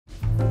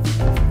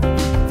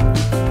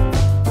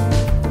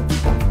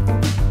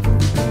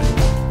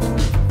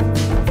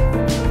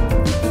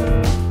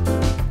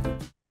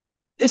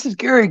This is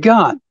Gary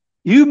Gunn.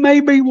 You may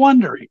be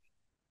wondering,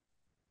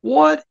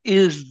 what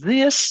is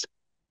this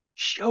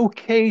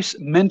showcase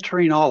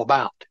mentoring all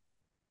about?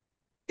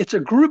 It's a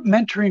group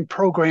mentoring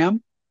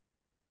program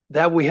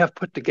that we have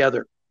put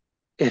together.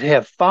 It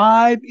has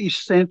 5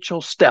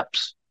 essential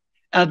steps.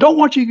 And I don't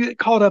want you to get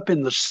caught up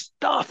in the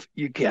stuff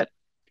you get.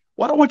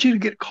 What I want you to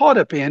get caught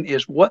up in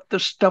is what the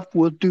stuff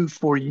will do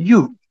for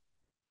you.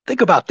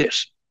 Think about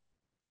this.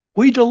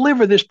 We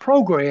deliver this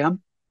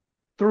program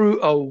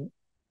through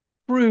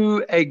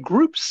a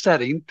group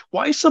setting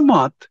twice a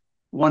month,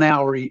 1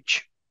 hour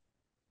each.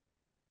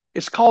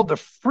 It's called the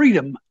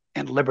Freedom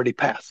and Liberty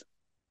Path.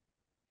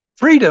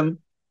 Freedom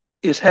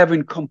is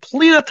having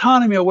complete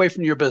autonomy away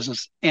from your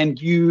business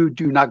and you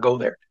do not go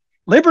there.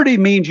 Liberty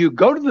means you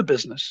go to the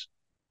business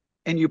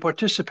and you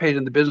participate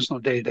in the business on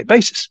a day-to-day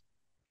basis.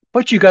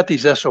 But you got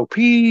these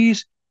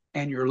SOPs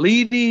and you're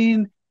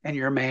leading and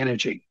you're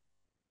managing.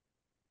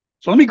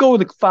 So let me go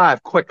with the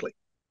 5 quickly.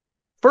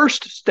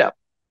 First step,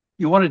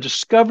 you want to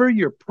discover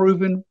your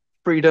proven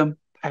freedom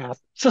path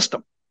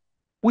system.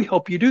 We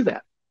help you do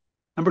that.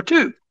 Number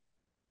 2,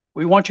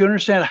 we want you to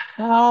understand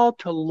how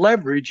to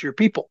leverage your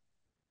people.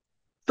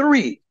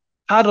 3,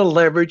 how to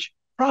leverage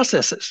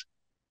processes.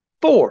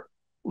 4,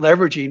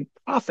 leveraging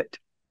profit.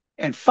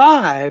 And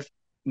 5,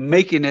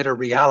 making it a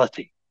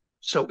reality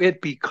so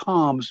it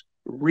becomes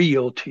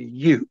real to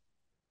you.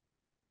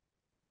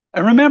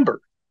 And remember,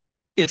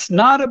 it's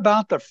not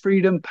about the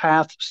freedom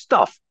path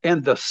stuff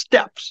and the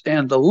steps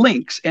and the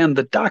links and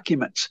the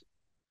documents.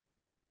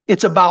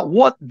 It's about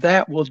what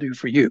that will do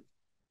for you.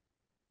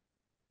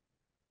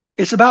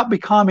 It's about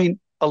becoming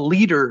a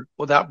leader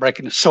without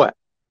breaking a sweat.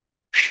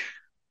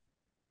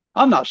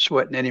 I'm not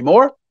sweating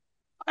anymore.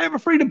 I have a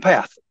freedom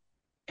path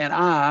and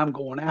I'm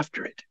going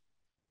after it.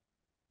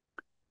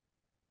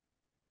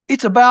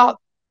 It's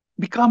about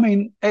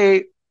becoming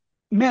a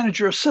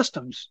manager of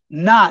systems,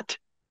 not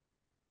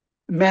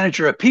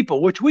manager of people,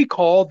 which we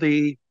call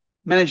the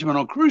management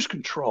on cruise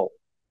control.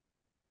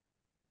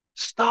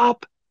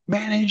 Stop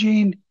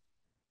managing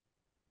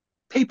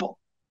people.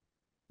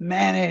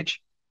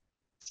 Manage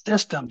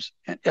systems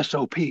and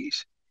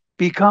SOPs.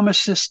 Become a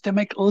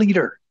systemic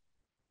leader.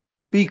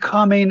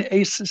 Becoming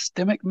a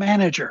systemic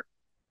manager.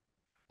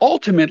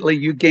 Ultimately,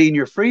 you gain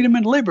your freedom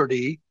and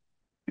liberty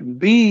in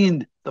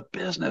being the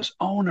business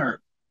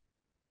owner.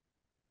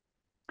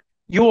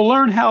 You will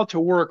learn how to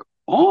work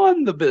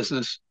on the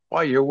business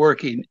while you're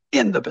working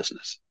in the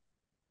business.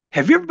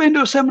 Have you ever been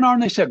to a seminar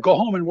and they said, go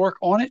home and work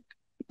on it?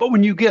 But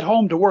when you get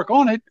home to work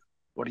on it,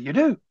 what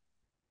do?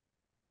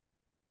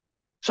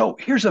 So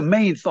here's a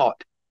main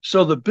thought.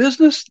 So the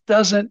business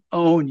doesn't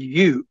own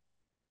you.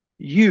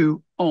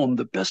 You own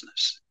the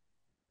business.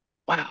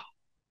 Wow.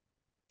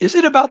 Is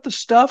it about the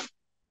stuff?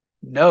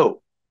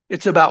 No.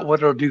 It's about what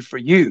it'll do for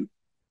you.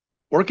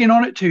 Working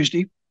on it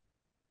Tuesday,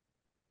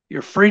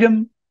 your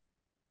freedom,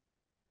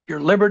 your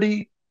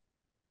liberty,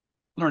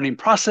 learning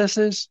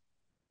processes,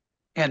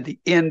 and the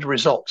end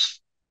results.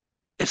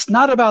 It's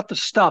not about the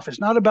stuff. It's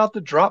not about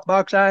the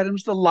Dropbox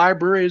items, the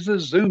libraries, the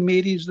Zoom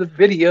meetings, the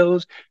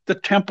videos, the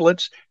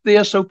templates,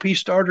 the SOP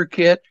starter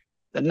kit,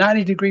 the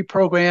 90-degree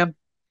program.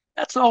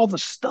 That's all the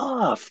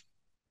stuff.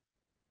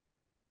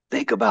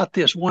 Think about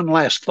this one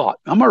last thought.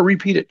 I'm going to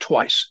repeat it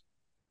twice.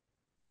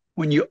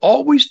 When you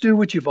always do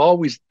what you've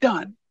always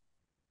done,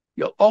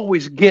 you'll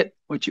always get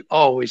what you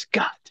always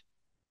got.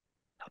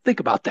 Now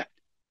think about that.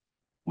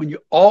 When you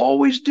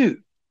always do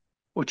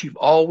what you've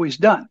always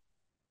done,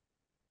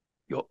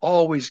 you'll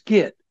always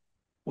get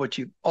what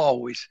you've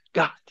always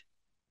got.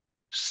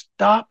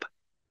 Stop.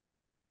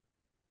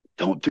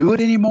 Don't do it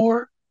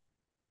anymore.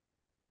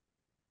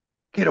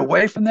 Get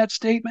away from that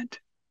statement.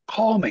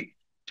 Call me,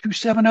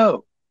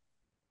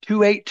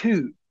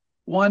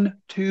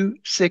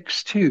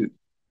 270-282-1262.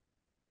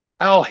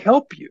 I'll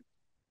help you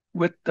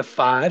with the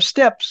 5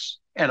 steps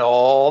and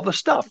all the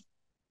stuff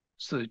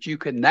so that you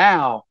can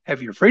now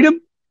have your freedom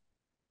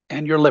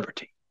and your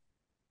liberty.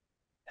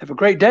 Have a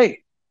great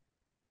day.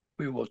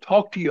 We will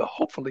talk to you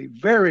hopefully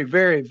very,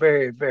 very,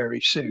 very, very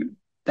soon.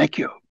 Thank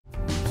you.